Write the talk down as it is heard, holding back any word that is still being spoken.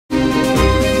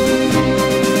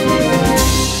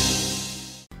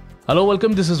Hello,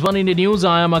 welcome. This is Oneindia News.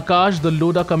 I am Akash. The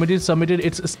Lodha Committee submitted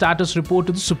its status report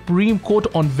to the Supreme Court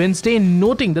on Wednesday,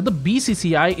 noting that the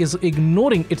BCCI is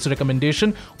ignoring its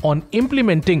recommendation on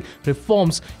implementing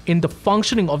reforms in the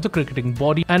functioning of the cricketing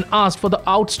body and asked for the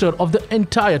ouster of the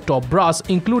entire top brass,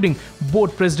 including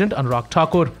Board President Anurag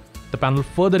Thakur. The panel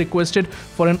further requested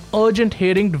for an urgent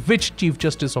hearing, which Chief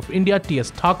Justice of India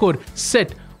T.S. Thakur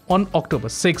set on October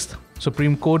 6th.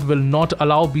 Supreme Court will not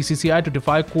allow BCCI to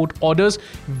defy court orders.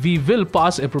 We will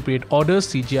pass appropriate orders,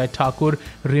 CJI Thakur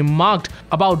remarked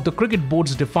about the cricket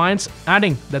board's defiance,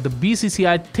 adding that the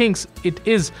BCCI thinks it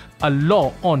is a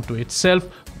law unto itself,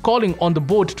 calling on the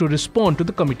board to respond to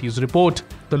the committee's report.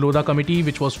 The Lodha Committee,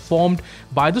 which was formed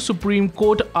by the Supreme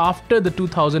Court after the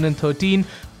 2013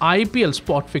 IPL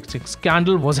spot fixing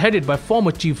scandal, was headed by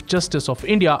former Chief Justice of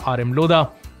India R.M.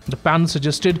 Lodha. The panel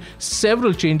suggested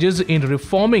several changes in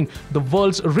reforming the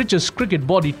world's richest cricket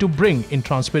body to bring in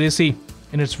transparency.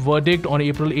 In its verdict on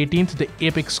April 18th, the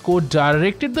Apex Court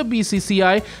directed the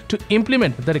BCCI to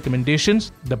implement the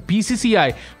recommendations. The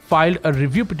BCCI filed a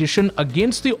review petition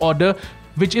against the order,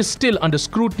 which is still under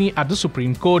scrutiny at the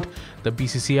Supreme Court. The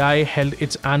BCCI held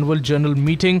its annual general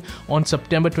meeting on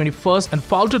September 21st and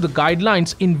followed the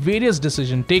guidelines in various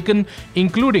decisions taken,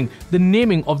 including the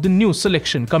naming of the new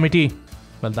selection committee.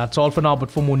 Well, that's all for now, but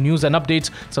for more news and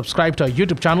updates, subscribe to our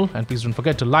YouTube channel and please don't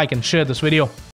forget to like and share this video.